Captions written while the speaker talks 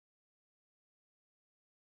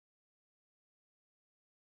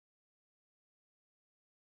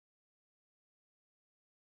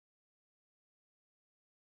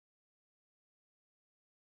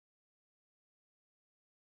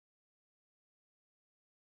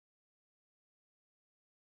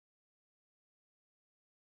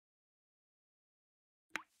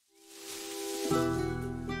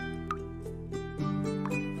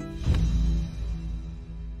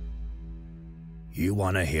you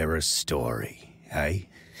want to hear a story, eh?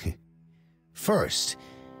 First,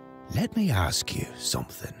 let me ask you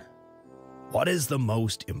something. What is the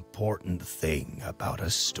most important thing about a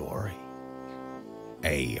story?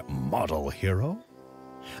 A model hero?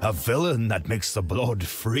 A villain that makes the blood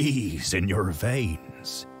freeze in your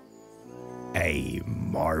veins? A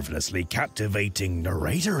marvelously captivating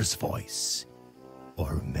narrator's voice?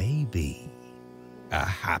 Or maybe a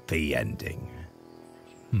happy ending?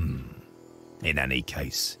 In any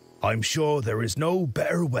case, I'm sure there is no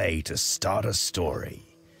better way to start a story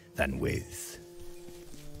than with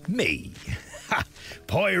me,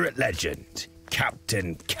 pirate legend,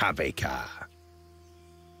 Captain Kabika.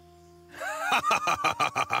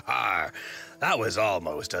 That was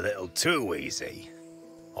almost a little too easy.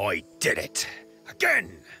 I did it.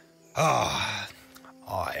 Again. I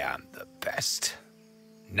am the best.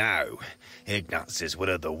 Now, Ignaz's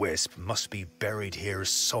Will-o'-the-Wisp must be buried here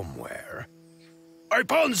somewhere. Hey,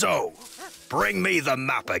 Bonzo! Bring me the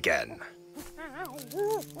map again.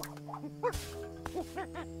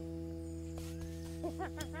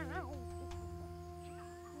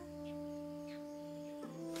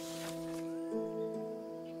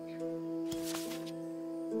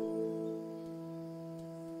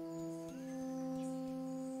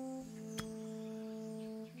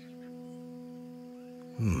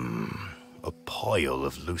 A pile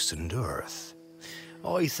of loosened earth.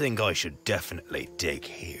 I think I should definitely dig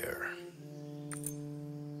here.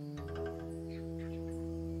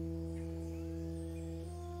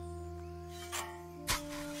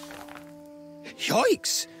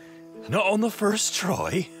 Yikes! Not on the first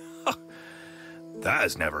try? That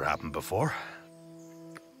has never happened before.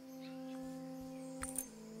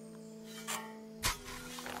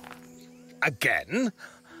 Again?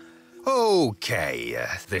 Okay,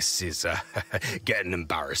 this is getting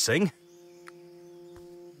embarrassing.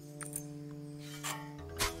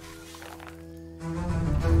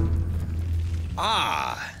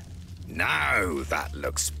 Ah, now that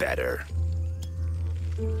looks better.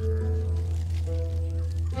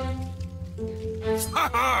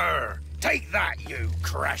 Take that, you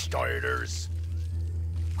crash dieters!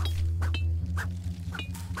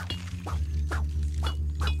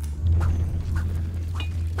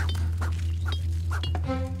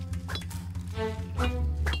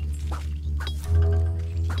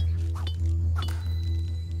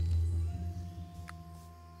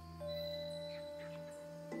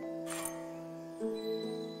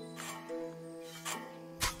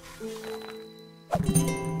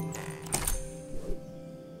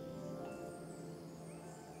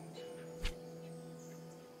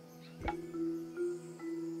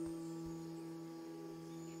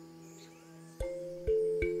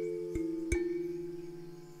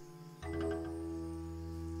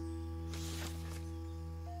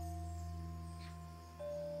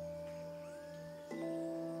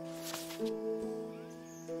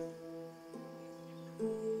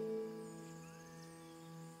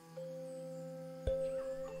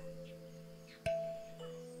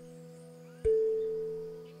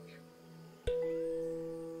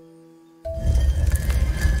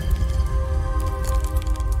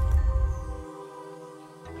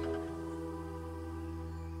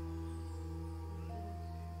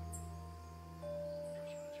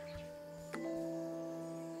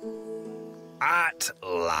 At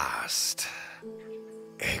last,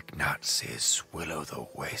 Ignaz's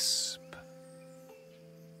Will-o'-the-Wisp.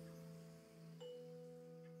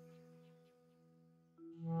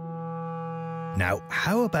 Now,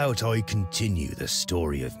 how about I continue the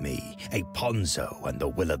story of me, a Ponzo and the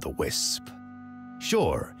Will-o'-the-Wisp?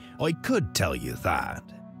 Sure, I could tell you that.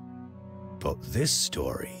 But this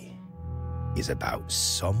story is about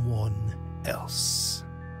someone else.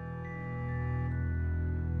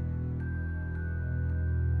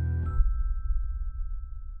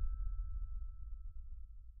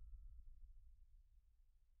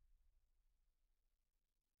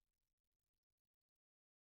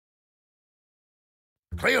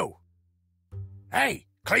 Cleo! Hey,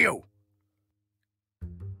 Cleo!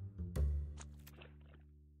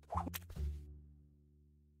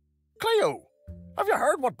 Cleo! Have you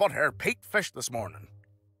heard what Butthare Pete fished this morning?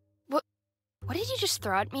 What did you just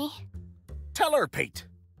throw at me? Tell her, Pete.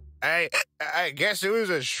 I guess it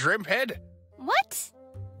was a shrimp head. What?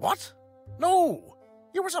 What? No!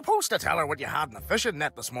 You were supposed to tell her what you had in the fishing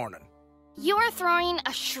net this morning. You are throwing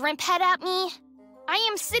a shrimp head at me? I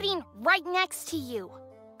am sitting right next to you.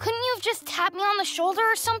 Couldn't you have just tapped me on the shoulder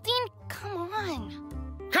or something? Come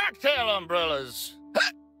on. Cocktail umbrellas!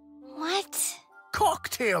 What?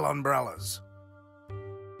 Cocktail umbrellas.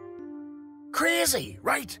 Crazy,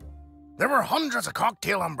 right? There were hundreds of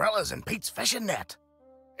cocktail umbrellas in Pete's fishing net.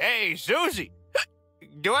 Hey, Susie,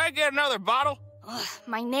 do I get another bottle? Ugh,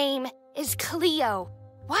 my name is Cleo.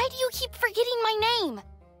 Why do you keep forgetting my name?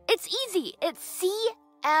 It's easy. It's C-L-E...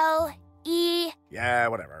 Yeah,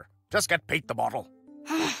 whatever. Just get Pete the bottle.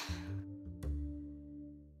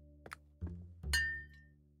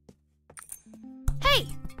 Hey!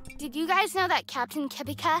 Did you guys know that Captain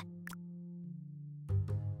Kibika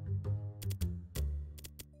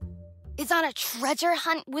is on a treasure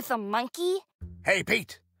hunt with a monkey? Hey,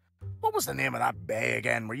 Pete. What was the name of that bay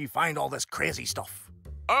again where you find all this crazy stuff?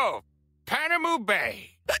 Oh, Panama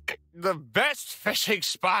Bay. The best fishing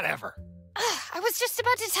spot ever. I was just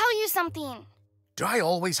about to tell you something. Do I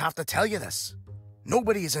always have to tell you this?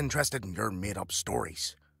 Nobody is interested in your made-up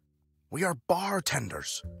stories. We are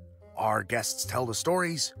bartenders. Our guests tell the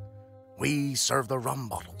stories. We serve the rum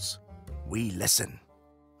bottles. We listen.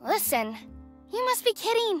 Listen? You must be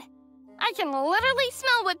kidding. I can literally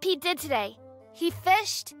smell what Pete did today. He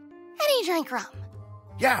fished, and he drank rum.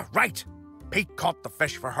 Yeah, right. Pete caught the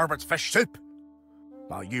fish for Herbert's fish soup,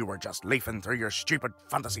 while you were just leafing through your stupid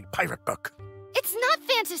fantasy pirate book. It's not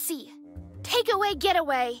fantasy. Takeaway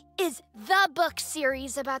Getaway is the book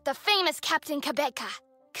series about the famous Captain Kibika.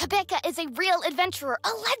 Kibika is a real adventurer, a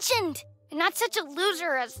legend, and not such a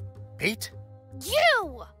loser as... Pete?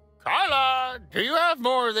 You! Carla, do you have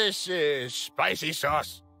more of this spicy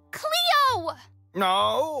sauce? Cleo!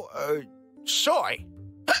 No, soy.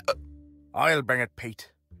 I'll bring it,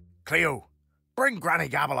 Pete. Cleo, bring Granny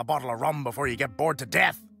Gabble a bottle of rum before you get bored to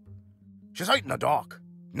death. She's out in the dock,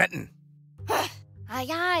 knitting. Aye,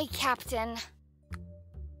 aye, Captain.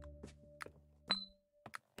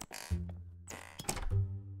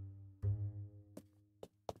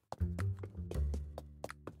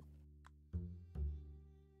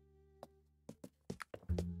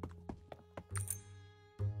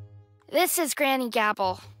 This is Granny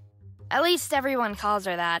Gabble. At least everyone calls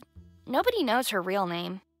her that. Nobody knows her real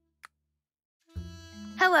name.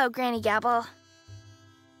 Hello, Granny Gabble.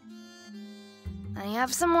 I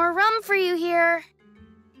have some more rum for you here.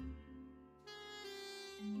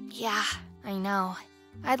 Yeah, I know.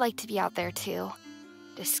 I'd like to be out there too.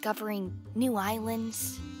 Discovering new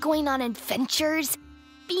islands, going on adventures,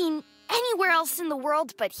 being anywhere else in the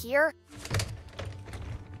world but here.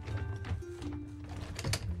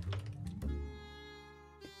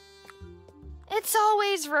 It's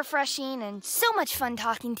always refreshing and so much fun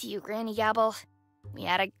talking to you, Granny Gabble. We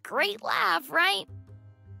had a great laugh, right?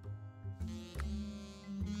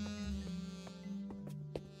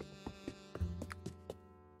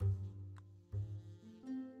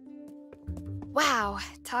 Wow,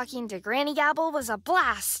 talking to Granny Gabble was a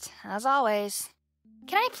blast, as always.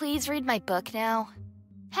 Can I please read my book now?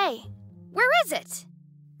 Hey, where is it?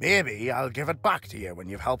 Maybe I'll give it back to you when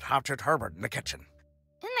you've helped captured Herbert in the kitchen.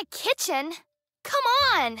 In the kitchen? Come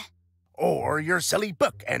on! Or your silly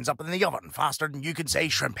book ends up in the oven faster than you can say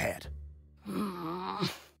shrimp head.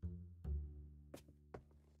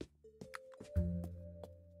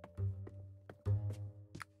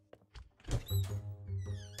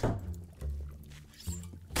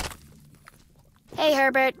 Hey,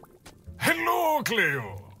 Herbert. Hello,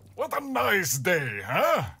 Cleo. What a nice day,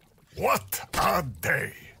 huh? What a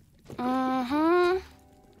day. Mm-hmm.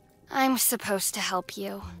 I'm supposed to help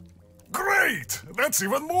you. Great! That's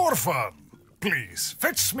even more fun. Please,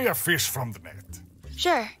 fetch me a fish from the net.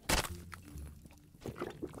 Sure.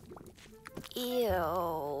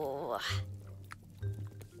 Ew.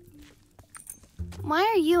 Why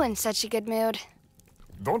are you in such a good mood?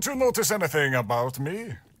 Don't you notice anything about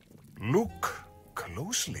me? Look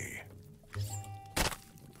closely.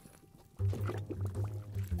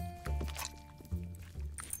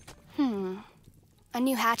 A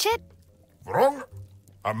new hatchet? Wrong.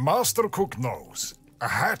 A master cook knows a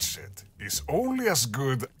hatchet is only as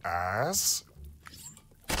good as...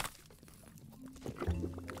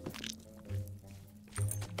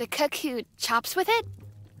 The cook who chops with it?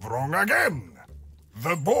 Wrong again.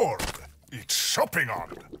 The board it's shopping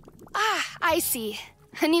on. Ah, I see.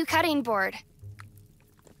 A new cutting board.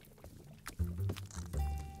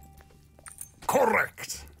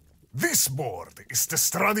 Correct. This board is the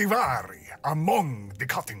Stradivari among the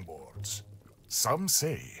cutting boards. Some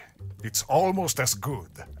say it's almost as good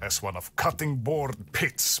as one of Cutting Board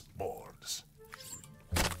Pitt's boards.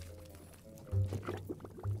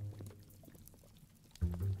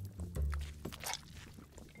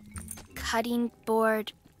 Cutting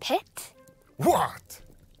board Pitt? What?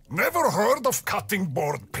 Never heard of Cutting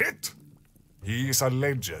Board Pitt? He is a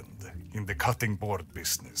legend in the cutting board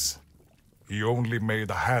business. He only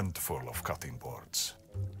made a handful of cutting boards.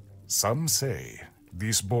 Some say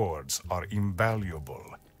These boards are invaluable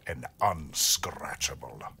and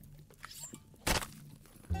unscratchable.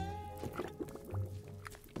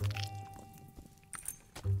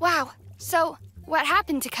 Wow, so what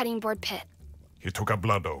happened to Cutting Board Pit? He took a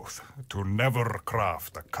blood oath to never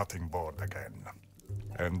craft a cutting board again.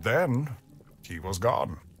 And then, he was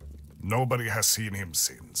gone. Nobody has seen him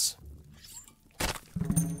since.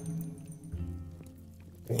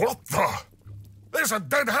 What the? There's a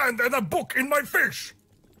dead hand and a book in my fish!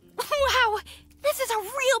 Wow, this is a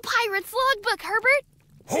real pirate's logbook, Herbert!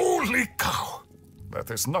 Holy cow! That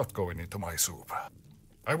is not going into my soup.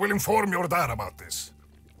 I will inform your dad about this.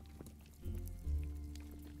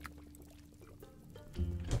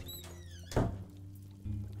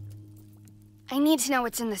 I need to know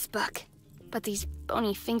what's in this book, but these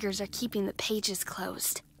bony fingers are keeping the pages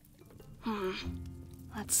closed.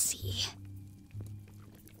 Let's see.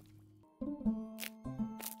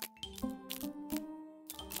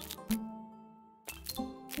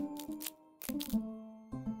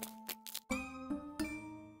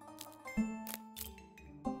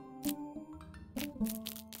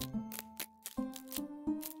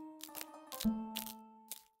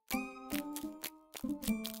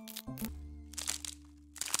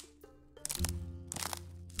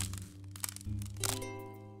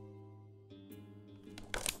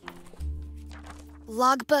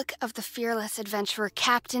 Logbook of the fearless adventurer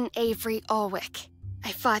Captain Avery Ulwick.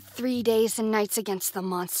 I fought 3 days and nights against the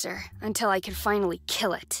monster, until I could finally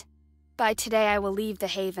kill it. By today I will leave the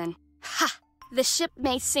haven. Ha! The ship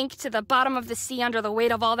may sink to the bottom of the sea under the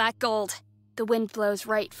weight of all that gold. The wind blows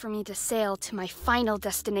right for me to sail to my final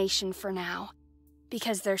destination for now.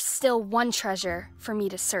 Because there's still one treasure for me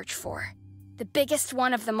to search for. The biggest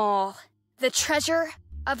one of them all. The treasure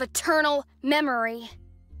of eternal memory.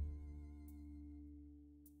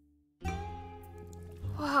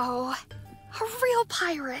 Whoa, a real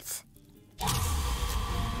pirate.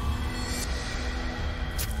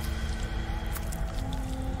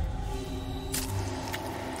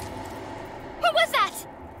 What was that?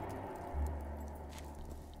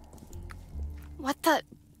 What the?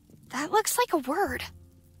 That looks like a word.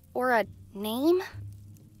 Or a name?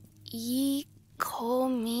 Ikomileli.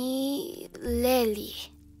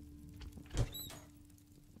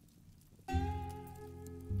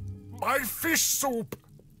 My fish soup!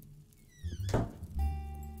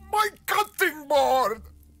 My cutting board!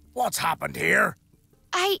 What's happened here?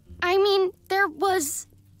 I mean, there was...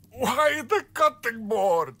 Why the cutting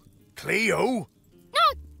board? Cleo? No,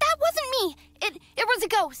 that wasn't me. It was a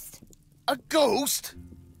ghost. A ghost?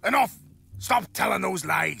 Enough! Stop telling those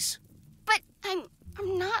lies. But I'm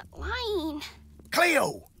not lying.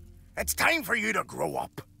 Cleo! It's time for you to grow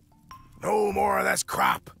up. No more of this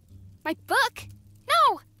crap. My book?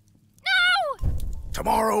 No! No!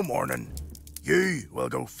 Tomorrow morning, you will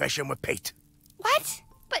go fishing with Pete. What?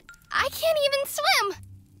 But I can't even swim.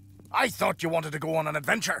 I thought you wanted to go on an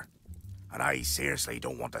adventure. And I seriously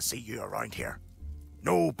don't want to see you around here.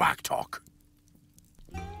 No back talk.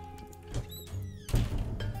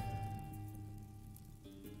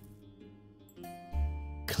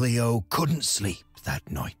 Cleo couldn't sleep that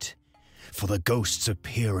night, for the ghost's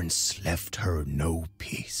appearance left her no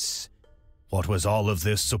peace. What was all of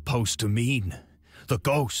this supposed to mean? The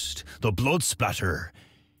ghost, the blood splatter,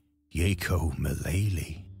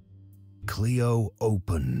 Ukomileli. Cleo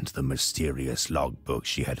opened the mysterious logbook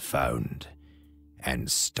she had found and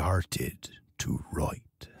started to write.